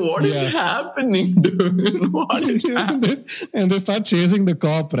running. I'm like, what is happening, dude? What is happening? And they start chasing the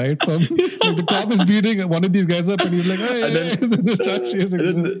cop, right? The cop is beating one of these guys up and he's like, hey, they start chasing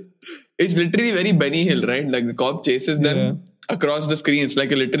him. It's literally very Benny Hill, right? Like the cop chases them across the screen. It's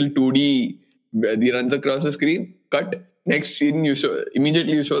like a little 2D. He runs across the screen, cut. next scene,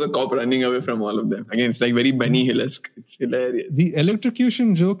 immediately you show the cop running away from all of them. Again, it's like very Benny Hill-esque. It's hilarious. The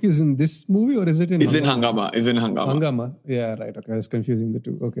electrocution joke is in this movie or is it in It's in Hangama? Hangama. It's in Hangama. Hangama. Yeah, right. Okay, I was confusing the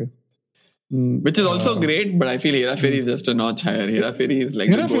two. Okay. Which is also great, but I feel Hera Fairy is just a notch higher. Hera Fairy is like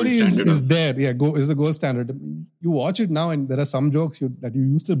the gold standard. Is there. Yeah, is the gold standard. You watch it now and there are some jokes that you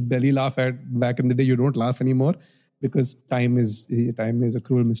used to barely laugh at back in the day. You don't laugh anymore because time is a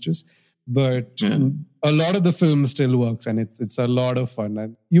cruel mistress. But a lot of the film still works and it's a lot of fun.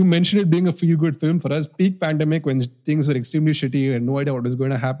 And you mentioned it being a feel-good film. For us, peak pandemic, when things were extremely shitty and no idea what was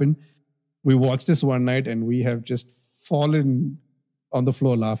going to happen, we watched this one night and we have just fallen on the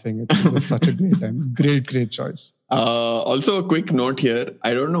floor laughing. It was such a great time. Great choice. Also, a quick note here.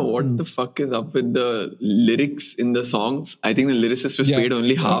 I don't know what the fuck is up with the lyrics in the songs. I think the lyricist was paid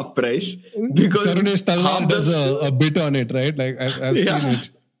only half price. Because Karunesh Talwar does a bit on it, right? Like I've seen it.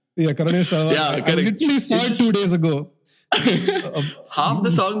 Yeah, Karunesh Talwar. I literally saw it 2 days ago. Half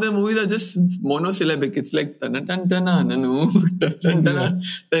the songs in the movies are just monosyllabic. It's like tana tan tana nanu tan tana.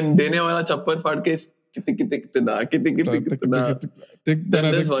 Then dene wala chappar faad ke kitty kitty kitty da kitty kitty kitty da. Then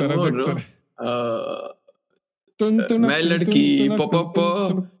there's one more, bro. My ladki pop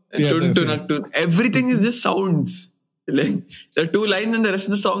tun tun tun. Everything is just sounds. Like there are two lines and the rest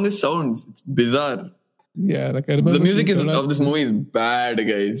of the song is sounds. It's bizarre. Yeah, like I remember the music of this movie is bad,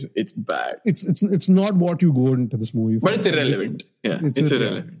 guys. It's bad. It's not what you go into this movie for. But it's irrelevant. It's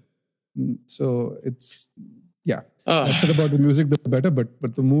irrelevant. So it's I said about the music the better,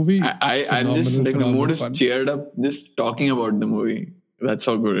 but the movie. I'm just like my mood is cheered up just talking about the movie. That's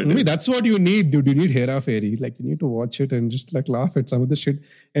how good it is. That's what you need, dude. You need Hera Fairy. Like you need to watch it and just like laugh at some of the shit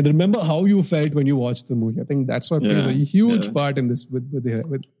and remember how you felt when you watched the movie. I think that's what plays a huge part in this with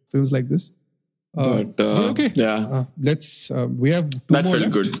films like this. Okay. Let's. We have two that more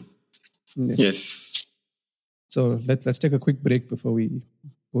felt left. Good. Yes. So let's take a quick break before we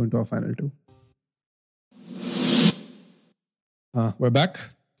go into our final two. We're back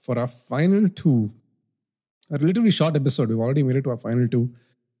for our final two. A relatively short episode. We've already made it to our final two.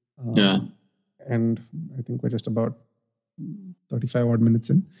 And I think we're just about 35 odd minutes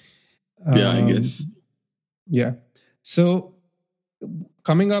in. I guess. Yeah. So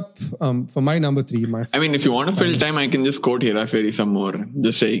coming up for my number three, if you want to fill time, I can just quote Hera Fairy some more.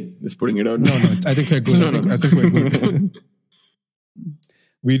 Just putting it out. No, I think we're good. I think we're good.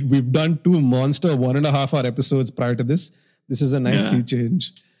 We've done two monster 1.5 hour episodes prior to this. This is a nice sea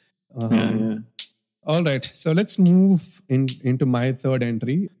change. All right, so let's move into my third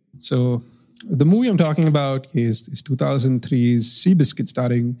entry. So the movie I'm talking about is 2003's Seabiscuit,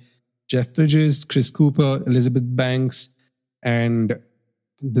 starring Jeff Bridges, Chris Cooper, Elizabeth Banks, and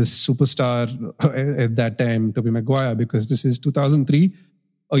this superstar at that time, Tobey Maguire, because this is 2003,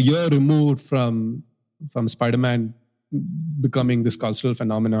 a year removed from Spider-Man becoming this cultural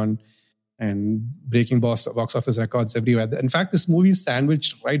phenomenon and breaking box office records everywhere. In fact, this movie is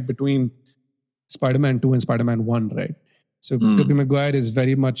sandwiched right between Spider-Man 2 and Spider-Man 1, right? So Tobey Maguire is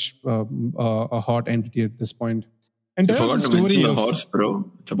very much a hot entity at this point. And you forgot to mention the horse, bro.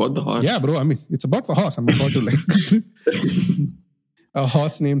 It's about the horse. Yeah, bro. I mean, it's about the horse. I'm about to a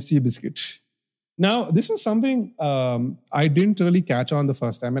horse named Seabiscuit. Now, this is something I didn't really catch on the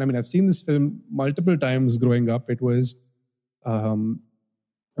first time. And I mean, I've seen this film multiple times growing up. It was a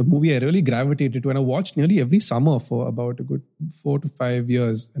movie I really gravitated to, and I watched nearly every summer for about a good 4 to 5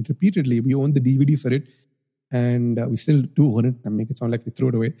 years, and repeatedly. We owned the DVD for it, and we still do own it. I make it sound like we threw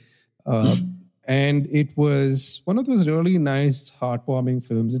it away. And it was one of those really nice, heartwarming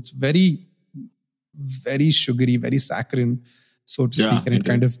films. It's very, very sugary, very saccharine, so to speak, and it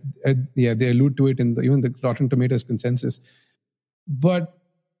kind of they allude to it in even the Rotten Tomatoes consensus. But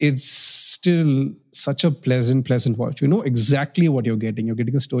it's still such a pleasant watch. You know exactly what you're getting. You're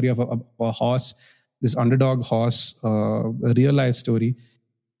getting a story of a horse, this underdog horse, a real life story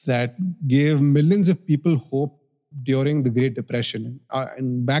that gave millions of people hope during the Great Depression.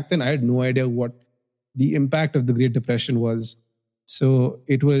 And back then, I had no idea what the impact of the Great Depression was. So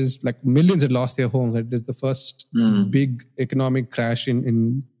it was like millions had lost their homes. It is the first big economic crash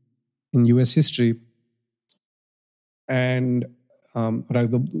in US history. And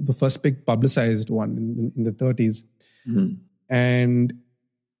the first big publicized one in the 30s. And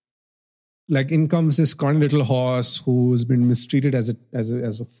like in comes this corny little horse who's been mistreated as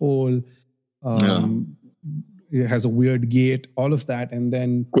a foal. It has a weird gait, all of that. And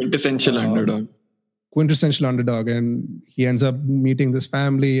then quintessential underdog. And he ends up meeting this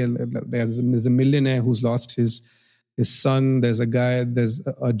family, and there's a millionaire who's lost his son. There's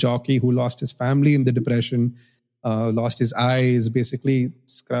a jockey who lost his family in the Depression, lost his eyes, basically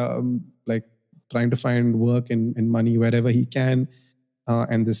like trying to find work and money wherever he can.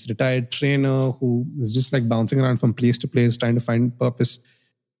 And this retired trainer who is just like bouncing around from place to place, trying to find purpose.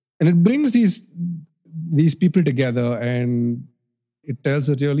 And it brings these people together, and it tells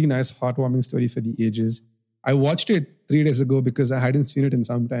a really nice, heartwarming story for the ages. I watched it 3 days ago because I hadn't seen it in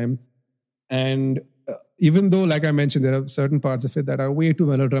some time. And even though, like I mentioned, there are certain parts of it that are way too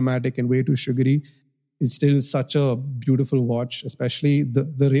melodramatic and way too sugary, it's still such a beautiful watch. Especially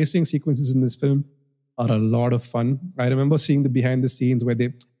the racing sequences in this film are a lot of fun. I remember seeing the behind the scenes where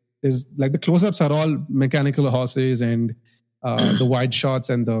there's like the close-ups are all mechanical horses, and the wide shots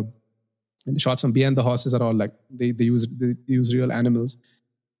and the shots from behind the horses are all like they use real animals.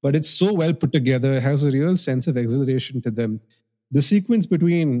 But it's so well put together. It has a real sense of exhilaration to them. The sequence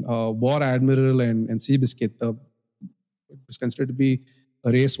between War Admiral and Seabiscuit was considered to be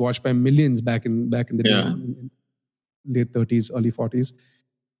a race watched by millions back in the day, in late 30s, early 40s.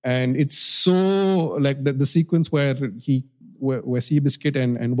 And it's so like the sequence where Seabiscuit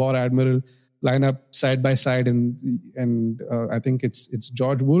and War Admiral line up side by side, and I think it's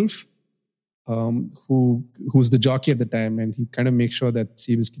George Wolfe, who's the jockey at the time, and he kind of makes sure that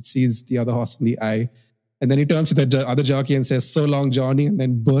Seabiscuit sees the other horse in the eye, and then he turns to the other jockey and says, "So long, Johnny," and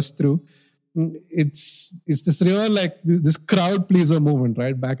then bursts through. It's this real like this crowd pleaser moment,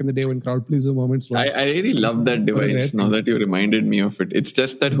 right? Back in the day when crowd pleaser moments were. I really love that device. Now that you reminded me of it, it's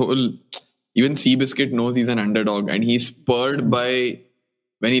just that whole. Even Seabiscuit knows he's an underdog, and he's spurred by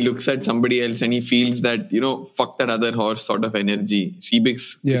when he looks at somebody else and he feels that, fuck that other horse sort of energy.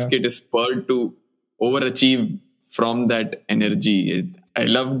 Seabiscuit is spurred to overachieve from that energy. I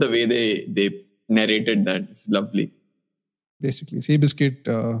love the way they narrated that. It's lovely. Basically,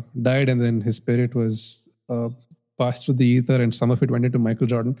 Seabiscuit died, and then his spirit was passed through the ether, and some of it went into Michael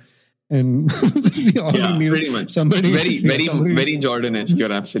Jordan. And pretty much. Somebody, very Jordan-esque.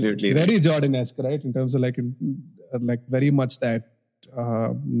 You're absolutely right. Very Jordan-esque, right? In terms of like very much that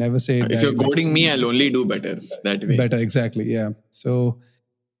never say. If you're goading me, I'll only do better that way. Better, exactly. Yeah. So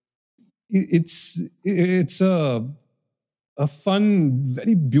it's a fun,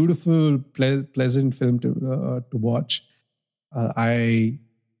 very beautiful, pleasant film to watch. I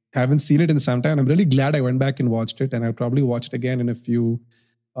haven't seen it in some time. I'm really glad I went back and watched it, and I'll probably watch it again in a few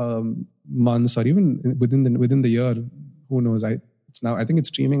months or even within the year. Who knows? I think it's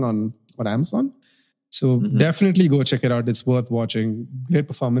streaming on Amazon. So definitely go check it out. It's worth watching. Great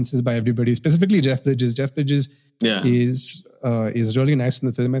performances by everybody, specifically Jeff Bridges. Jeff Bridges is really nice in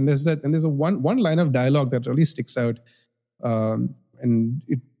the film, and there's a one line of dialogue that really sticks out, and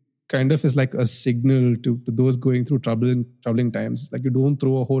it kind of is like a signal to those going through troubling times. Like, you don't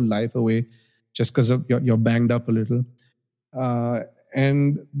throw a whole life away just because you're banged up a little,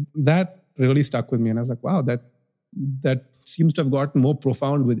 and that really stuck with me. And I was like, wow, that seems to have gotten more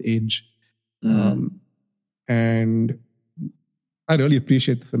profound with age. And I really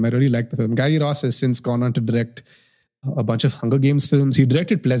appreciate the film. I really like the film. Gary Ross has since gone on to direct a bunch of Hunger Games films. He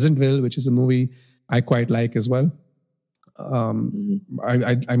directed Pleasantville, which is a movie I quite like as well. I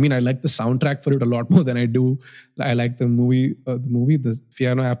mean, I like the soundtrack for it a lot more than I do. I like the movie. The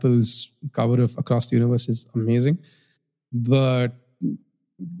Fiona Apple's cover of Across the Universe is amazing. But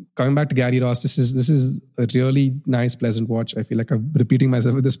coming back to Gary Ross, this is a really nice, pleasant watch. I feel like I'm repeating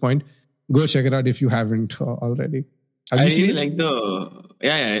myself at this point. Go check it out if you haven't already. I really like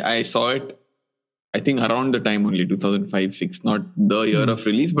I saw it, I think around the time only, 2005-06, not the year of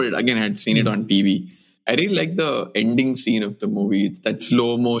release, but again, I had seen it on TV. I really like the ending scene of the movie. It's that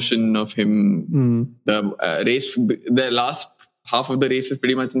slow motion of him. The race, the last half of the race is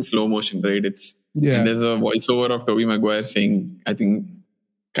pretty much in slow motion, right? And there's a voiceover of Tobey Maguire saying, I think,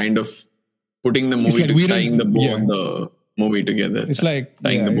 kind of putting the movie to tying the bow on the movie together. It's like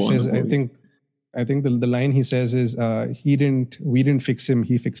tying the bow on the movie. I think the line he says is, we didn't fix him,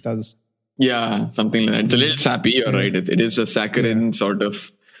 he fixed us. Yeah, something like that. It's a little sappy, you're right. It is a saccharine sort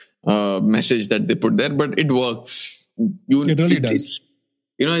of message that they put there, but it works. It really does.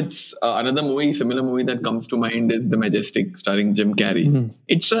 It's another similar movie that comes to mind is The Majestic, starring Jim Carrey.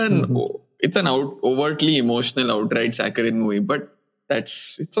 It's an overtly emotional, outright saccharine movie, but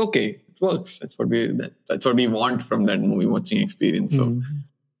it's okay. It works. That's what we want from that movie watching experience. So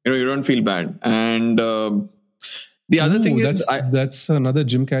you don't feel bad. And the other thing is that's another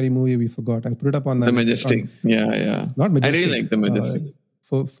Jim Carrey movie we forgot. I'll put it up on that. The Majestic. Not Majestic. I really like The Majestic.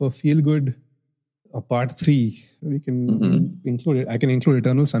 For Feel Good Part 3, we can include it. I can include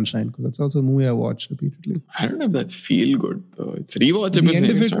Eternal Sunshine because that's also a movie I watch repeatedly. I don't know if that's Feel Good though. It's rewatchable. The end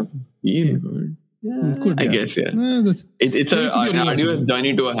of it, Feel Good. Yeah, I guess. Yeah. It's an arduous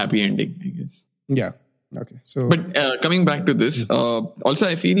journey to a happy ending, I guess. Yeah. Okay. So, but coming back to this, also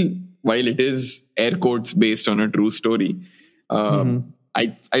I feel while it is air quotes based on a true story, I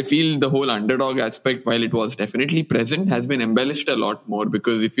feel the whole underdog aspect, while it was definitely present, has been embellished a lot more,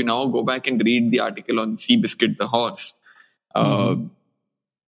 because if you now go back and read the article on Seabiscuit the horse,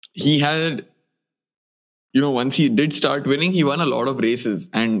 he had, once he did start winning, he won a lot of races,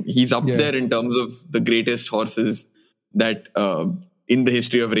 and he's up there in terms of the greatest horses that in the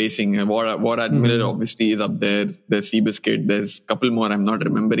history of racing. War Admiral obviously is up there. There's Seabiscuit. There's a couple more. I'm not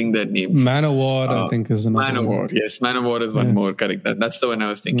remembering their names. Man of War, I think, is another Man of War. Yes, Man of War is one more. Correct. That's the one I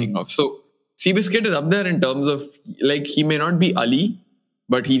was thinking of. So Seabiscuit is up there in terms of, like, he may not be Ali,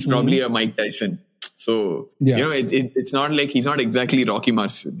 but he's probably a Mike Tyson. So, it's not like he's not exactly Rocky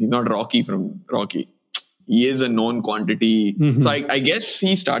Marciano. He's not Rocky from Rocky. He is a known quantity. So I guess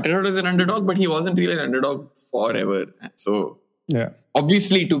he started out as an underdog, but he wasn't really an underdog forever. So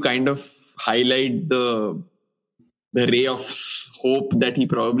obviously, to kind of highlight the ray of hope that he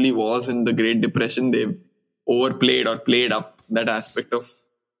probably was in the Great Depression, they've overplayed or played up that aspect of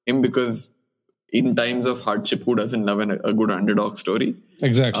him, because in times of hardship, who doesn't love a good underdog story?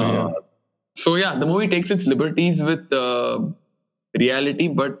 Exactly. So the movie takes its liberties with reality,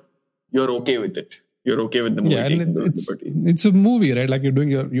 but you're okay with it. You're okay with the movie taking those liberties. It's a movie, right? Like,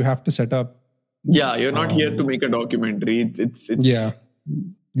 you have to set up. Yeah, you're not here to make a documentary. It's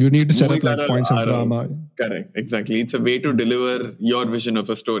you need to set up like points of drama. Correct, exactly. It's a way to deliver your vision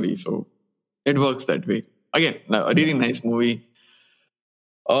of a story. So it works that way. Again, a really nice movie.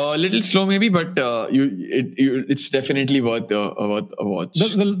 A little slow maybe, but it's definitely worth a watch.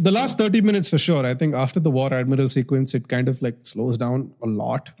 The last 30 minutes for sure. I think after the War Admiral sequence, it kind of like slows down a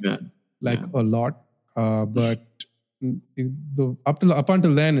lot. A lot. But up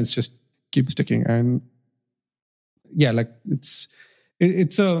until then, it's just keep sticking. And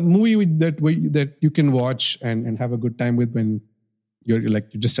it's a movie that you can watch and have a good time with when you're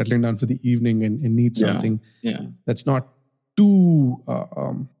just settling down for the evening and need something that's not too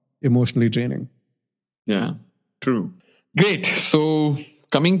emotionally draining. Yeah, true. Great. So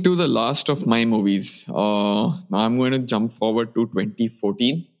coming to the last of my movies, now I'm going to jump forward to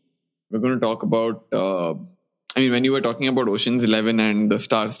 2014. We're going to talk about, when you were talking about Ocean's 11 and the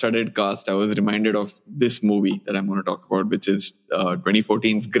star-studded cast, I was reminded of this movie that I'm going to talk about, which is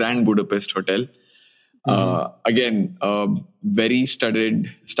 2014's Grand Budapest Hotel. Again, very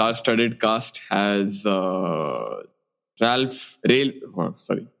star-studded cast has a very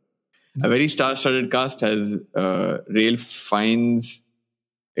star-studded cast has Ralph Fiennes.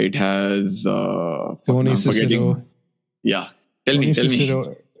 It has Tony Cicero. Yeah, tell me.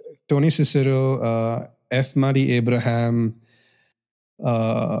 Tony Cicero, F. Murray Abraham,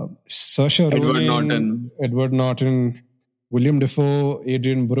 Saoirse Ronan, Edward Norton, William Dafoe,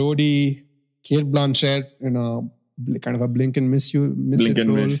 Adrian Brody, Kate Blanchett in a kind of a blink and miss role.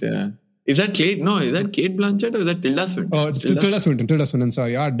 Is that Kate Blanchett or is that Tilda Swinton? Oh, it's Tilda Swinton.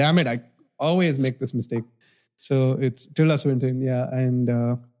 Sorry. Damn it. I always make this mistake. So it's Tilda Swinton. Yeah. And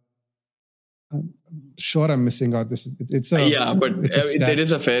I'm sure I'm missing out. It is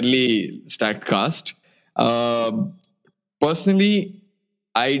a fairly stacked cast. Personally,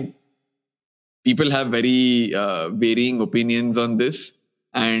 people have very varying opinions on this,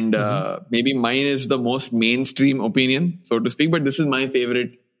 and maybe mine is the most mainstream opinion, so to speak. But this is my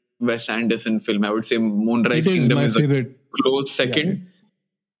favorite Wes Anderson film. I would say Moonrise Kingdom is a close second.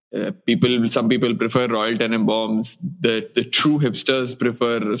 Some people prefer Royal Tenenbaums. The true hipsters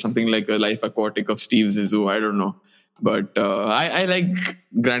prefer something like A Life Aquatic of Steve Zissou. I don't know. But I like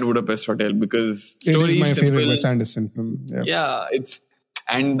Grand Budapest Hotel because story is my simple. favorite Wes Anderson film.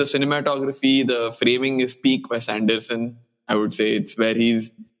 And the cinematography, the framing is peak Wes Anderson. I would say it's where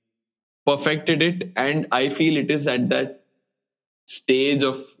he's perfected it. And I feel it is at that stage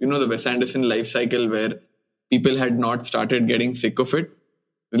of, the Wes Anderson life cycle where people had not started getting sick of it.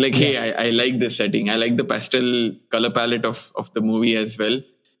 Like, hey, I like this setting. I like the pastel color palette of the movie as well.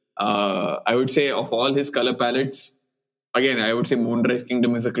 I would say of all his color palettes, again, I would say Moonrise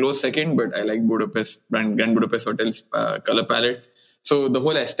Kingdom is a close second, but I like Grand Budapest Hotel's color palette. So the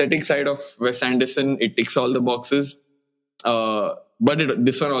whole aesthetic side of Wes Anderson, it ticks all the boxes. But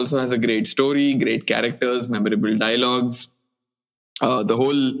this one also has a great story, great characters, memorable dialogues. The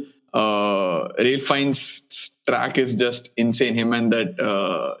whole Ralph Fiennes track is just insane. Him and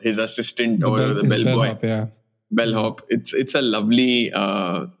that his assistant the bellboy, bellhop. It's a lovely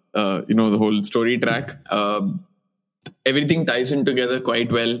the whole story track. Everything ties in together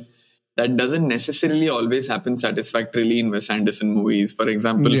quite well. That doesn't necessarily always happen satisfactorily in Wes Anderson movies. For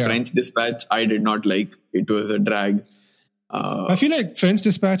example, French Dispatch, I did not like. It was a drag. I feel like French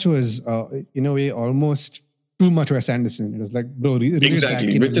Dispatch was, in a way, almost too much Wes Anderson. It was like, bro,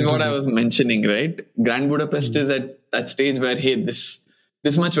 Exactly, which is what I was mentioning, right? Grand Budapest is at that stage where, hey, this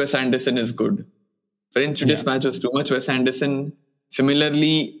much Wes Anderson is good. French Dispatch was too much Wes Anderson.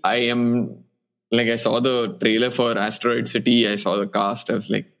 Similarly, I saw the trailer for Asteroid City. I saw the cast. I was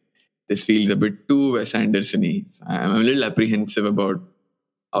like, this feels a bit too Wes Anderson-y. I'm a little apprehensive about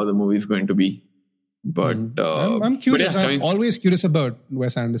how the movie is going to be. But I'm curious. I'm always curious about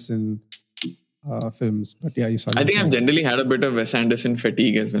Wes Anderson films. But yeah, you saw. I think I've generally had a bit of Wes Anderson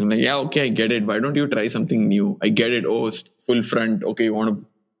fatigue as well. I'm like, yeah, okay, I get it. Why don't you try something new? I get it. Oh, it's full front. Okay, you want to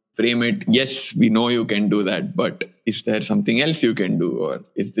frame it. Yes, we know you can do that. But is there something else you can do? Or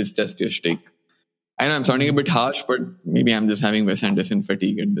is this just your shtick? I know I'm sounding a bit harsh, but maybe I'm just having Wes Anderson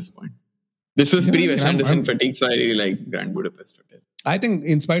fatigue at this point. This was pre-Wes Anderson fatigue, so I really like Grand Budapest Hotel. I think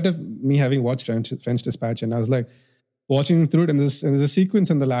in spite of me having watched French Dispatch, and I was like watching through it, and there's a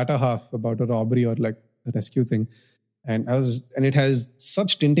sequence in the latter half about a robbery or like a rescue thing. And it has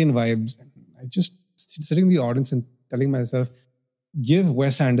such Tintin vibes. And I just sitting in the audience and telling myself, give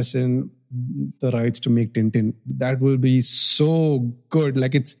Wes Anderson the rights to make Tintin. That will be so good.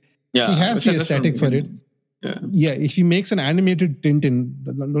 Like he has the aesthetic for it. Yeah, if he makes an animated Tintin,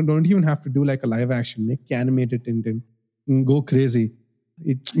 don't even have to do like a live action. Make the animated Tintin. Go crazy.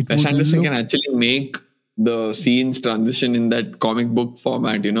 Wes Anderson can actually make the scenes transition in that comic book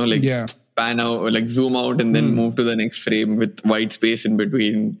format, pan out or like zoom out and then move to the next frame with white space in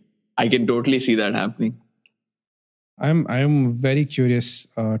between. I can totally see that happening. I'm very curious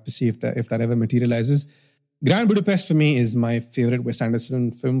to see if that ever materializes. Grand Budapest for me is my favorite Wes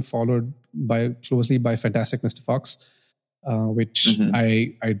Anderson film, followed closely by Fantastic Mr. Fox, which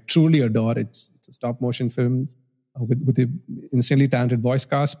I truly adore. It's a stop motion film with an instantly talented voice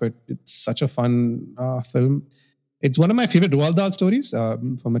cast, but it's such a fun film. It's one of my favorite Roald Dahl stories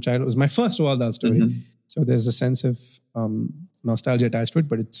from a child. It was my first Roald Dahl story, so there's a sense of nostalgia attached to it.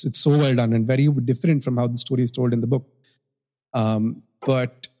 But it's so well done and very different from how the story is told in the book.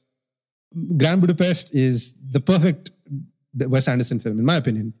 But Grand Budapest is the perfect Wes Anderson film, in my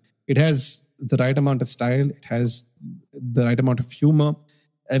opinion. It has the right amount of style. It has the right amount of humor.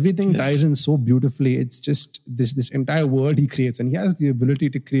 Everything ties in so beautifully. It's just this entire world he creates. And he has the ability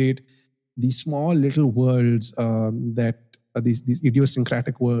to create these small little worlds that are these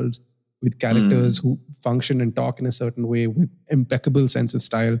idiosyncratic worlds with characters who function and talk in a certain way with impeccable sense of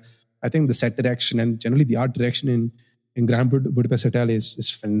style. I think the set direction and generally the art direction in Grand Budapest Hotel is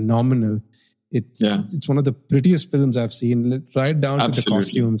phenomenal. It's one of the prettiest films I've seen, right down to the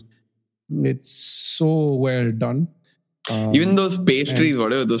costumes. It's so well done. Even those pastries,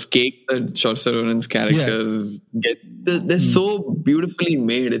 those cakes that Saoirse Ronan's character gets, they're so beautifully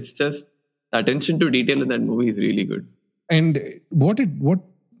made. It's just the attention to detail in that movie is really good. And what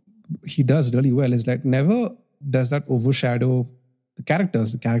he does really well is that never does that overshadow the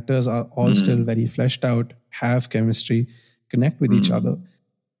characters. The characters are all still very fleshed out, have chemistry, connect with each other.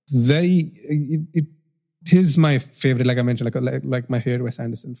 It is my favorite, like I mentioned, like my favorite Wes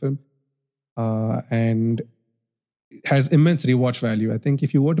Anderson film, and it has immense rewatch value. I think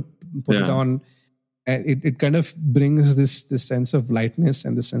if you were to put it on, it kind of brings this sense of lightness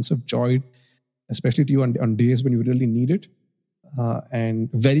and this sense of joy, especially to you on days when you really need it. And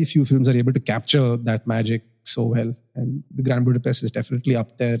very few films are able to capture that magic so well. And the Grand Budapest is definitely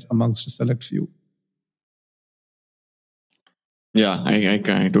up there amongst a select few. Yeah,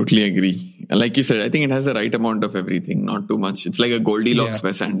 I totally agree. Like you said, I think it has the right amount of everything, not too much. It's like a Goldilocks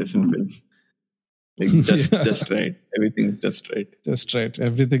Wes Anderson film. Like just right. Everything's just right. Just right.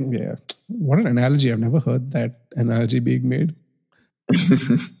 Everything, yeah. What an analogy. I've never heard that analogy being made.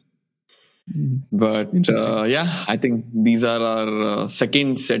 But I think these are our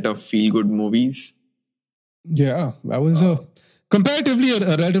second set of feel-good movies. Yeah, that was comparatively a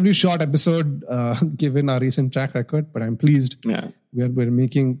relatively short episode given our recent track record, but I'm pleased. Yeah, we're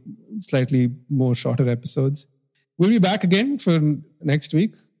making slightly more shorter episodes. We'll be back again for next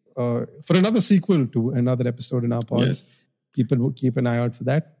week for another sequel to another episode in our pods. Yes. Keep an eye out for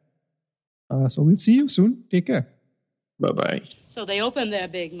that. So we'll see you soon. Take care. Bye-bye. So they opened their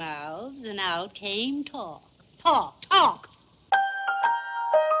big mouths and out came talk. Talk, talk.